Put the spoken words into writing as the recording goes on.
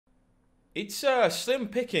It's slim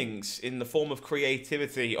pickings in the form of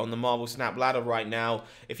creativity on the Marvel Snap ladder right now.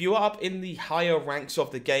 If you are up in the higher ranks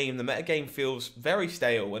of the game, the metagame feels very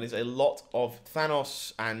stale and is a lot of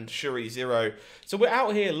Thanos and Shuri Zero. So we're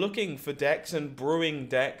out here looking for decks and brewing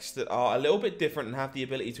decks that are a little bit different and have the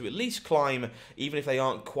ability to at least climb, even if they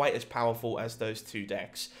aren't quite as powerful as those two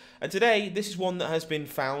decks. And today, this is one that has been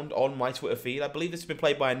found on my Twitter feed. I believe this has been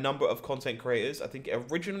played by a number of content creators. I think it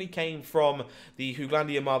originally came from the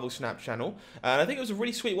Hooglandia Marvel Snap channel. And I think it was a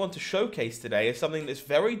really sweet one to showcase today as something that's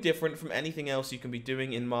very different from anything else you can be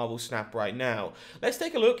doing in Marvel Snap right now. Let's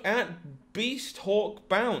take a look at Beasthawk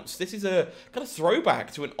Bounce. This is a kind of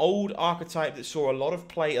throwback to an old archetype that saw a lot of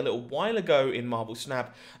play a little while ago in Marvel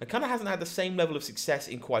Snap and kind of hasn't had the same level of success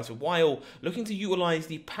in quite a while, looking to utilize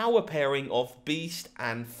the power pairing of Beast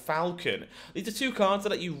and Falcon. These are two cards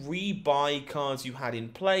that let you rebuy cards you had in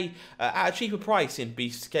play at a cheaper price in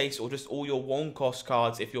Beast's case, or just all your one cost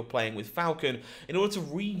cards if you're playing with Falcon, in order to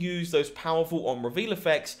reuse those powerful on reveal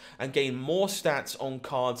effects and gain more stats on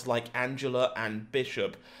cards like Angela and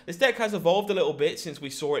Bishop. This deck has evolved a little bit since we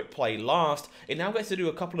saw it play last. It now gets to do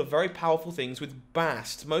a couple of very powerful things with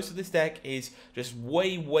Bast. Most of this deck is just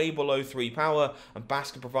way below 3 power, and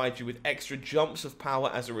Bast can provide you with extra jumps of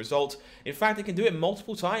power as a result. In fact, it can do it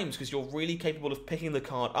multiple times because you're really capable of picking the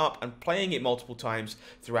card up and playing it multiple times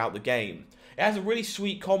throughout the game. It has a really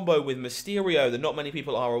sweet combo with Mysterio that not many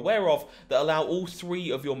people are aware of that allow all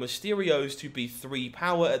 3 of your Mysterios to be 3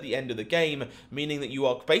 power at the end of the game, meaning that you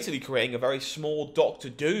are basically creating a very small Doctor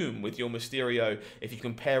Doom with your Mysterio if you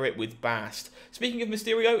compare it with Bast. Speaking of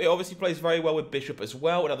Mysterio, it obviously plays very well with Bishop as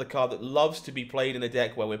well, another card that loves to be played in a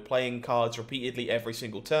deck where we're playing cards repeatedly every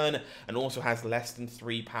single turn, and also has less than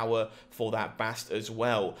 3 power for that Bast as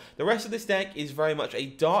well. The rest of this deck is very much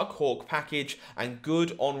a Darkhawk package and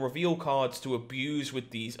good on reveal cards to abuse with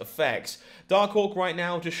these effects. Darkhawk right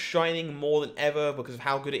now just shining more than ever because of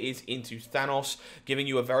how good it is into Thanos, giving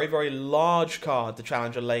you a very large card to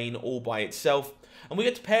challenge a lane all by itself. And we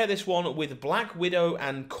get to pair this one with Black Widow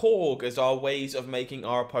and Korg as our ways of making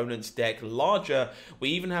our opponent's deck larger. We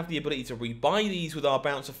even have the ability to rebuy these with our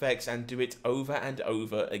bounce effects and do it over and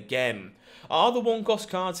over again. Our other one-cost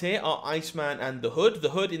cards here are Iceman and the Hood.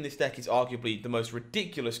 The Hood in this deck is arguably the most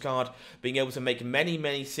ridiculous card, being able to make many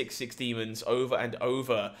 6/6 demons over and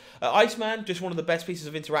over. Iceman, just one of the best pieces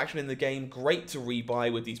of interaction in the game, great to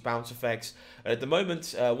rebuy with these bounce effects. At the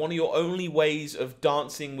moment, one of your only ways of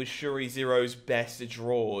dancing with Shuri Zero's best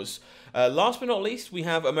draws. Last but not least, we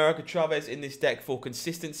have America Chavez in this deck for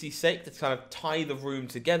consistency's sake, to kind of tie the room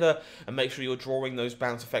together and make sure you're drawing those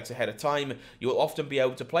bounce effects ahead of time. You'll often be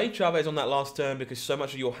able to play Chavez on that last turn because so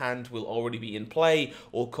much of your hand will already be in play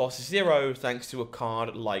or cost 0 thanks to a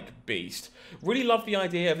card like Beast. Really love the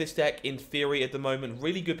idea of this deck in theory at the moment,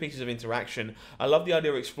 really good pieces of interaction. I love the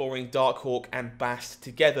idea of exploring Darkhawk and Bast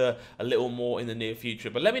together a little more in the near future.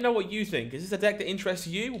 But let me know what you think. Is this a deck that interests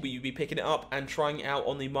you? Will you be picking it up and trying it out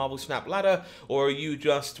on the Marvel Snap ladder, or are you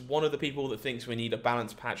just one of the people that thinks we need a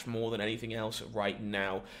balance patch more than anything else right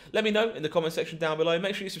now? Let me know in the comment section down below.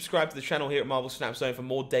 Make sure you subscribe to the channel here at Marvel Snap Zone for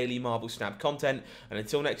more daily Marvel Snap content, and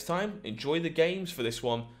until next time, enjoy the games for this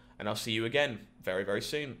one, and I'll see you again very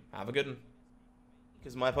soon. Have a good one.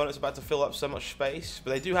 Because my opponent's about to fill up so much space, but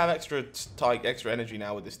they do have extra energy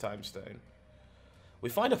now with this time stone. We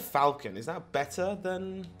find a Falcon. Is that better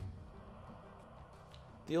than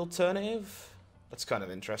the alternative? That's kind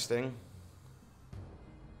of interesting.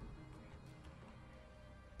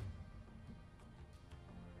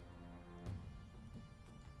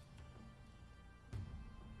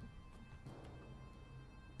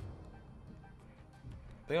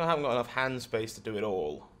 I think I haven't got enough hand space to do it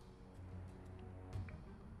all.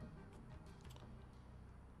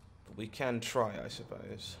 But we can try, I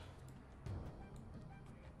suppose.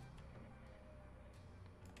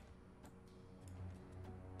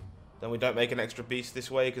 Then we don't make an extra beast this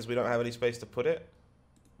way because we don't have any space to put it.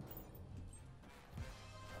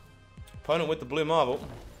 Opponent with the blue marble.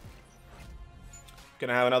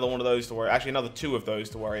 Gonna have another one of those to worry. Actually, another 2 of those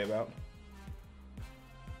to worry about.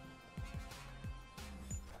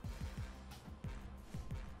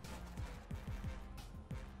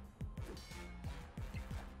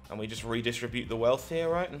 And we just redistribute the wealth here,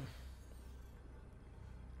 right?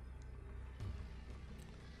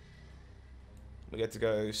 We get to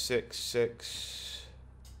go 6.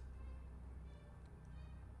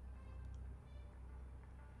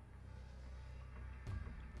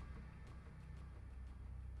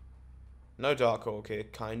 No Darkhawk here,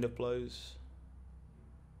 kind of blows.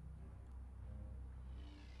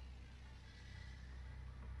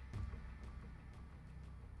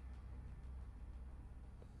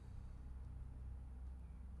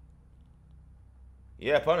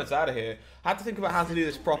 Yeah, opponent's out of here. Had to think about how to do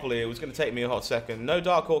this properly. It was going to take me a hot second. No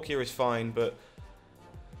Darkhawk here is fine, but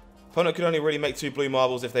opponent can only really make 2 blue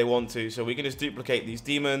marbles if they want to, so we can just duplicate these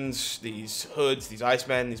demons, these hoods, these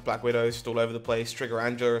icemen, these Black Widows just all over the place, trigger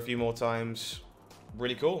Angela a few more times.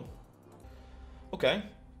 Really cool. Okay.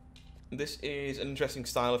 This is an interesting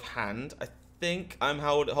style of hand. I think I'm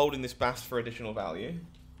holding this Bast for additional value.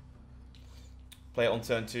 Play it on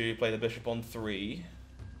turn 2, play the bishop on 3.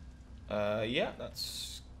 Yeah,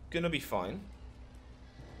 that's gonna be fine.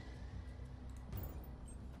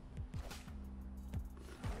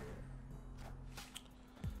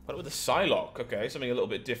 But with the Psylocke, okay, something a little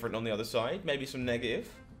bit different on the other side. Maybe some negative.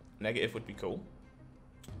 Negative would be cool.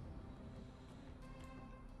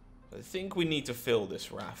 I think we need to fill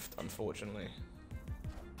this raft, unfortunately.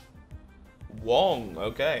 Wong,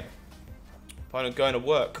 okay. Opponent going to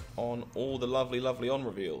work on all the lovely, lovely on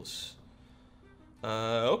reveals.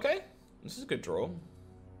 Okay. This is a good draw.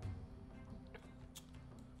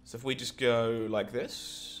 So if we just go like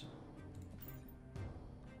this.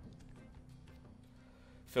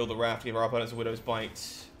 Fill the raft, give our opponents a Widow's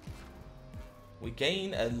Bite. We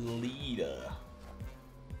gain a leader.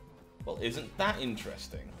 Well, isn't that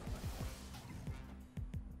interesting?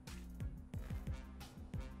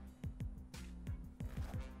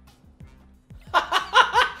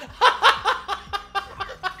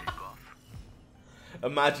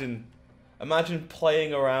 Imagine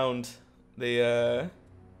playing around the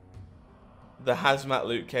hazmat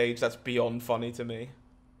loot cage. That's beyond funny to me.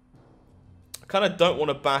 I kind of don't want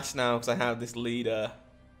to bash now because I have this leader.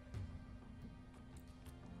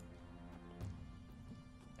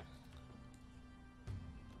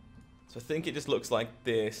 So I think it just looks like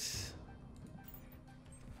this.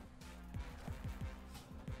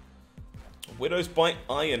 Widow's Bite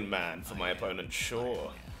Iron Man for my opponent,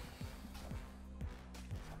 sure.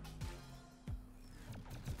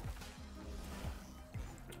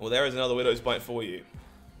 Well, there is another Widow's Bite for you.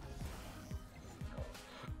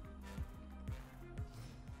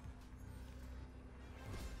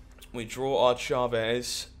 We draw our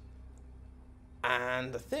Chavez.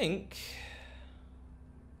 And I think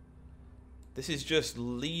this is just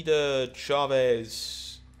leader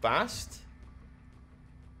Chavez Bast.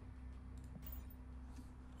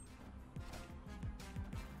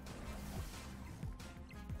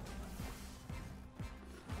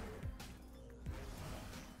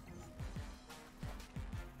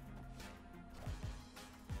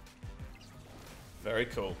 Very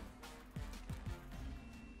cool.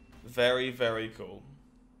 Very, very cool.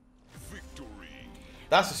 Victory.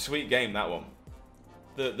 That's a sweet game, that one.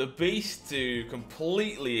 The beast to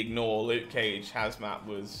completely ignore Luke Cage Hazmat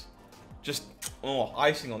was just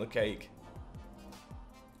icing on the cake.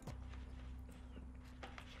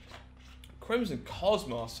 Crimson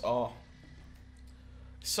Cosmos,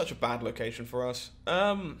 such a bad location for us.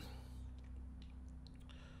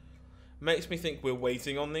 Makes me think we're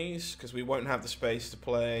waiting on these, because we won't have the space to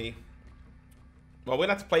play. Well, we'll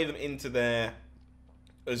have to play them into their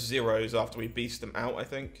zeros after we beast them out, I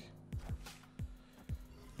think.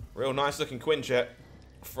 Real nice looking Quinjet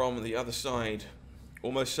from the other side.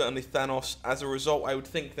 Almost certainly Thanos as a result, I would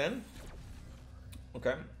think then.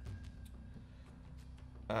 Okay.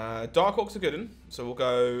 Darkhawk's a good one, so we'll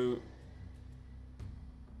go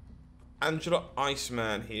Angela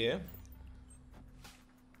Iceman here.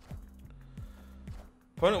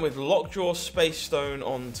 Opponent with Lockjaw Space Stone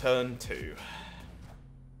on turn 2.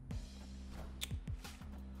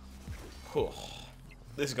 Whew.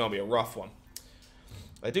 This is going to be a rough one.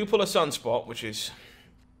 They do pull a Sunspot, which is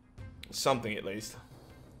something at least.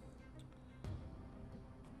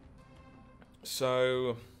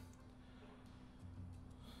 So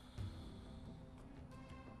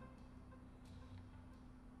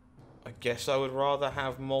I guess I would rather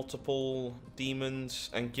have multiple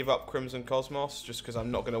demons and give up Crimson Cosmos, just because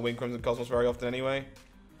I'm not going to win Crimson Cosmos very often anyway.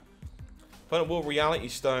 Opponent will Reality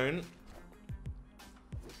Stone.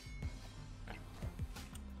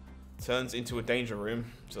 Turns into a danger room.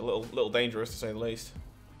 It's a little dangerous to say the least.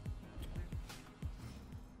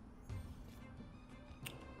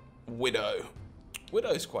 Widow.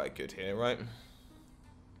 Widow's quite good here, right?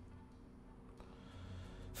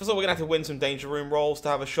 First of all, we're going to have to win some danger room rolls to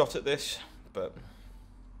have a shot at this, but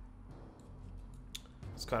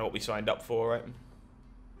it's kind of what we signed up for, right?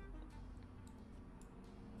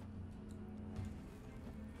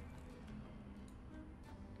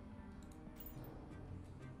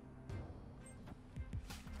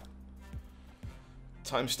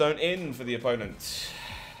 Time Stone in for the opponent.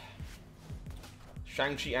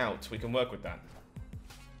 Shang-Chi out. We can work with that.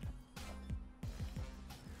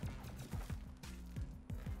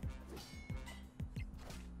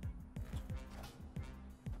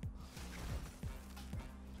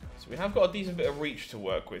 So we have got a decent bit of reach to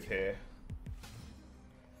work with here.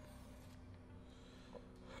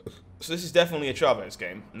 So this is definitely a Chavez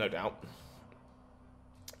game, no doubt.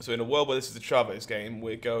 So in a world where this is a Chavez game,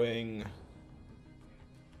 we're going...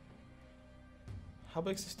 How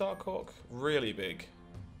big is this Darkhawk? Really big.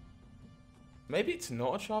 Maybe it's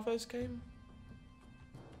not a Chavez game?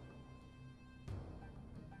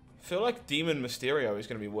 I feel like Demon Mysterio is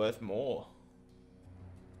going to be worth more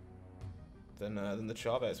than the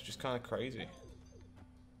Chavez, which is kind of crazy.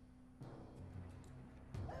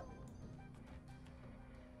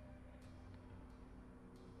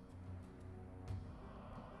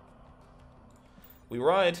 We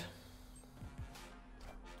ride.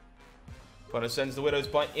 Opponent sends the Widow's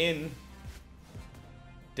Bite in.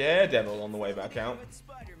 Daredevil on the way back out.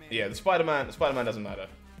 Yeah, the Spider-Man doesn't matter.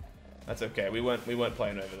 That's okay. We weren't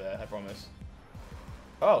playing over there, I promise.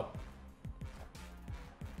 Oh.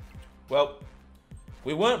 Well,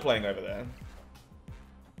 we weren't playing over there. And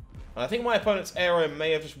I think my opponent's arrow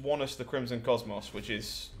may have just won us the Crimson Cosmos, which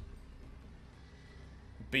is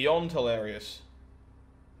beyond hilarious.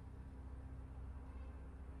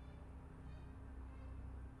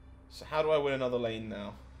 So how do I win another lane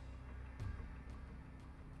now?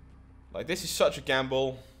 Like, this is such a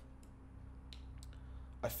gamble.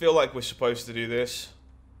 I feel like we're supposed to do this.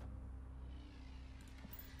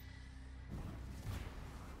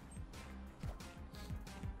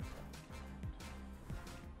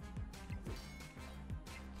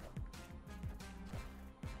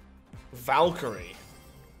 Valkyrie.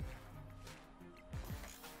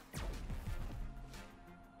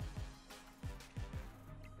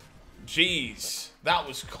 Jeez, that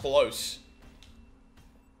was close.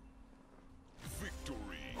 Victory.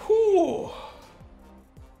 Whew.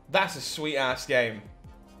 That's a sweet ass game.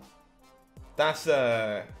 That's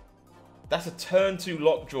a turn 2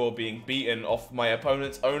 lockjaw being beaten off my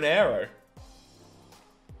opponent's own arrow.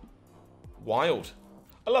 Wild.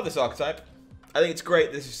 I love this archetype. I think it's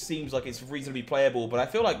great. This seems like it's reasonably playable, but I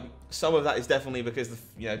feel like some of that is definitely because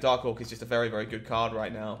Darkhawk is just a very, very good card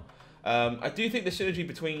right now. I do think the synergy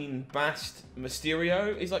between Bast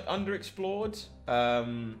Mysterio is like underexplored.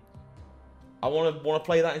 I want to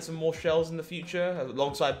play that in some more shells in the future,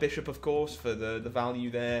 alongside Bishop, of course, for the value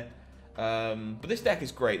there. But this deck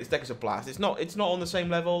is great. This deck is a blast. It's not on the same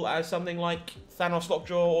level as something like Thanos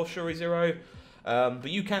Lockjaw or Shuri Zero, but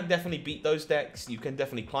you can definitely beat those decks. You can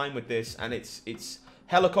definitely climb with this, and it's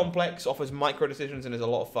hella complex, offers micro decisions, and is a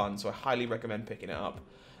lot of fun. So I highly recommend picking it up.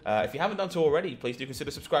 If you haven't done so already, please do consider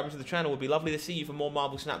subscribing to the channel. It would be lovely to see you for more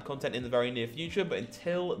Marvel Snap content in the very near future. But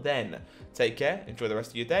until then, take care, enjoy the rest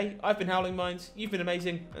of your day. I've been HowlingMines, you've been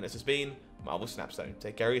amazing, and this has been Marvel Snapstone.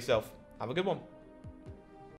 Take care of yourself. Have a good one.